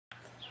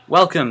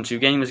Welcome to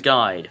Gamer's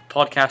Guide,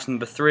 podcast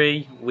number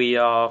 3. We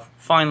are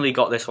finally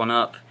got this one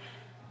up.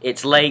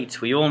 It's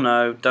late, we all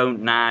know,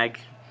 don't nag.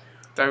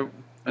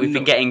 We've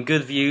been getting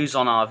good views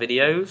on our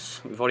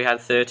videos. We've already had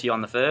 30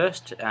 on the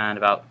first and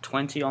about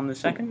 20 on the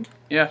second.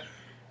 Yeah.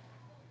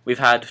 We've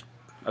had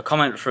a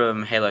comment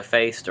from Halo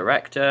Face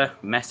Director,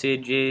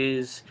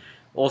 messages,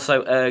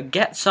 also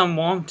get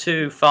someone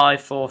to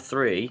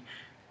 543.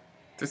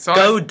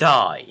 Go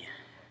die.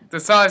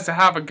 Decides to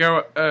have a go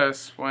at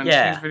us when his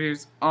Yeah.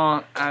 videos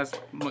aren't as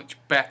much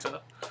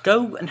better.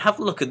 Go and have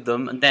a look at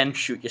them and then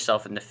shoot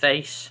yourself in the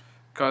face.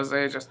 Because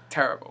they're just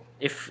terrible.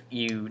 If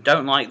you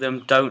don't like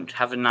them, don't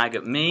have a nag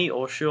at me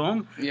or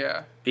Sean.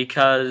 Yeah.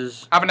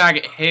 Because... have a nag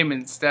at him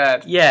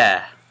instead.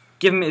 yeah.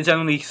 Give him his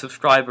only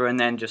subscriber and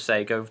then just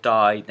say, go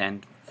die,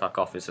 then fuck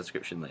off his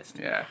subscription list.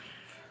 Yeah.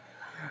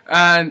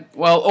 And,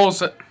 well,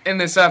 also, in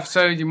this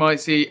episode, you might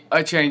see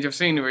a change of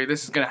scenery.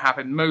 This is going to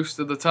happen most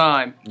of the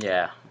time.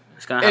 Yeah.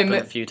 It's going to happen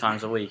a few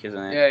times a week, isn't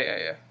it?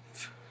 Yeah.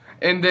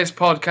 In this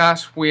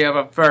podcast, we have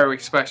a very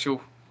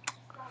special,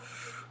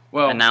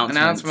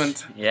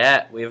 announcement.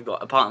 Yeah, we've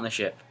got a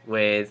partnership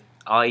with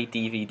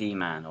iDVD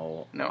Man,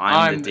 or No,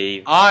 I'm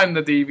the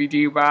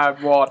DVD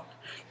man one.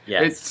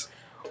 Yes. It's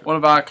one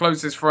of our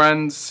closest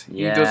friends.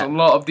 Yeah. He does a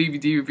lot of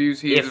DVD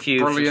reviews. He If is you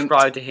brilliant.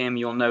 subscribe to him,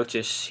 you'll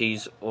notice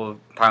he's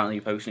apparently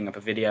posting up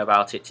a video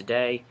about it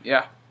today.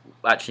 Yeah.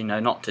 Actually, no,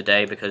 not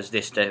today, because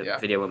this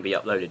video won't be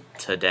uploaded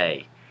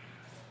today.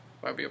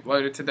 Won't be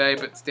uploaded today,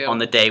 but still. On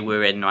the day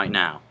we're in right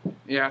now.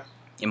 Yeah.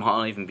 It might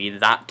not even be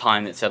that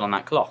time that's said on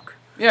that clock.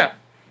 Yeah.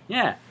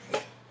 Yeah.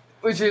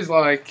 Which is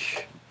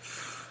like...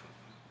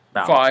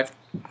 About 5.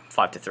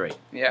 5 to 3.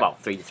 Yeah. Well,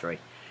 3 to 3.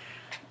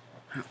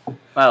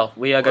 Well,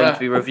 we are going to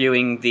be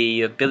reviewing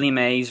the Billy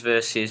Mays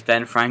versus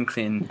Ben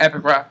Franklin.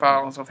 Epic rap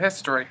battles of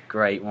history.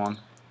 Great one.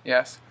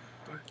 Yes.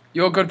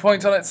 Your good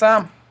point on it,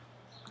 Sam?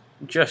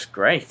 Just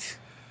great.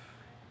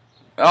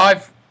 I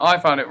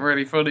found it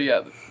really funny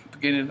at the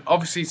beginning.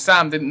 Obviously,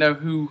 Sam didn't know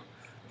who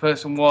the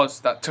person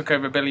was that took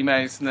over Billy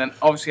Mays, and then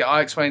obviously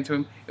I explained to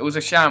him it was a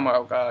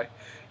ShamWow guy.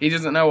 He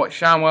doesn't know what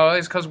ShamWow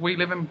is because we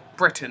live in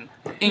Britain,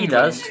 England. He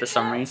does, for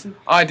some reason.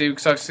 I do,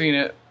 because I've seen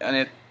it in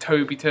a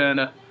Toby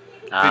Turner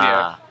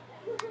video.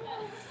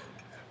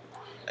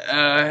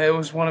 It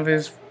was one of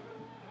his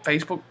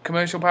Facebook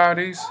commercial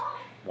parodies.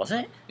 Was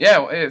it?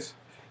 Yeah, it is.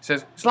 It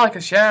says, it's like a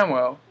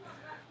ShamWow,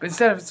 but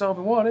instead of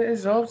absorbing water, it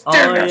absorbs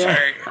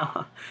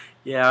yeah.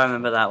 Yeah, I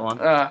remember that one.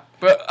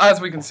 But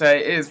as we can say,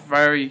 it is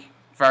very,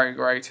 very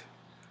great.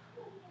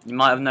 You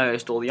might have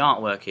noticed all the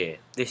artwork here.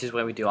 This is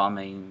where we do our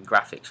main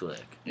graphics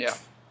work. Yeah.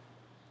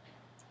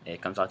 Here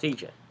comes our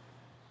teacher.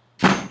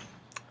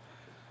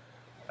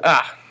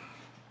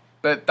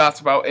 But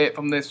that's about it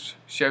from this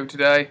show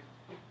today,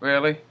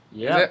 really.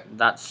 Yeah,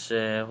 that's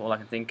all I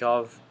can think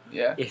of.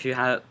 Yeah. If you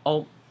had...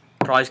 oh,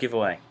 prize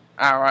giveaway.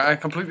 Alright, I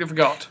completely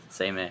forgot.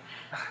 Same here.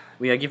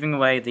 We are giving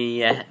away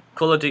the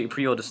Call of Duty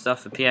pre-order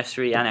stuff for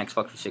PS3 and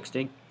Xbox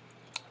 360.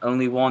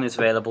 Only one is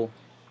available.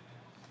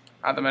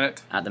 At the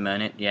minute. At the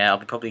minute, yeah. I'll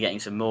be probably getting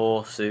some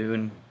more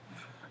soon.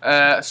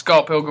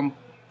 Scott Pilgrim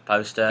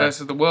Poster.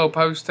 versus the World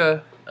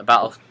poster. A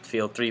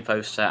Battlefield 3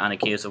 poster and a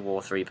Gears of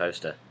War 3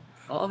 poster.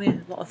 A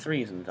lot of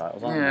threes in the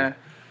titles, aren't there?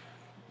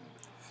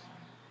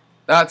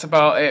 That's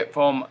about it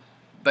from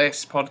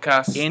this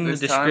podcast. In the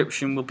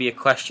description will be a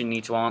question you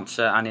need to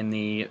answer, and in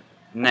the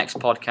next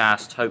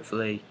podcast,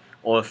 hopefully,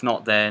 or if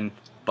not then,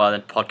 by the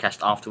podcast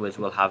afterwards,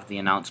 we'll have the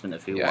announcement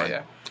of who won.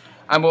 Yeah.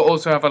 And we'll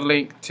also have a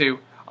link to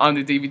I'm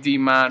the DVD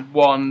Man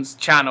 1's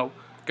channel.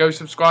 Go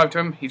subscribe to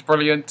him, he's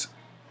brilliant.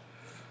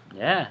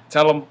 Yeah.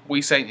 Tell him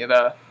we sent you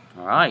there.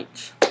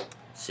 Alright.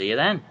 See you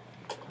then.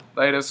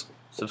 Laters.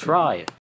 Subscribe.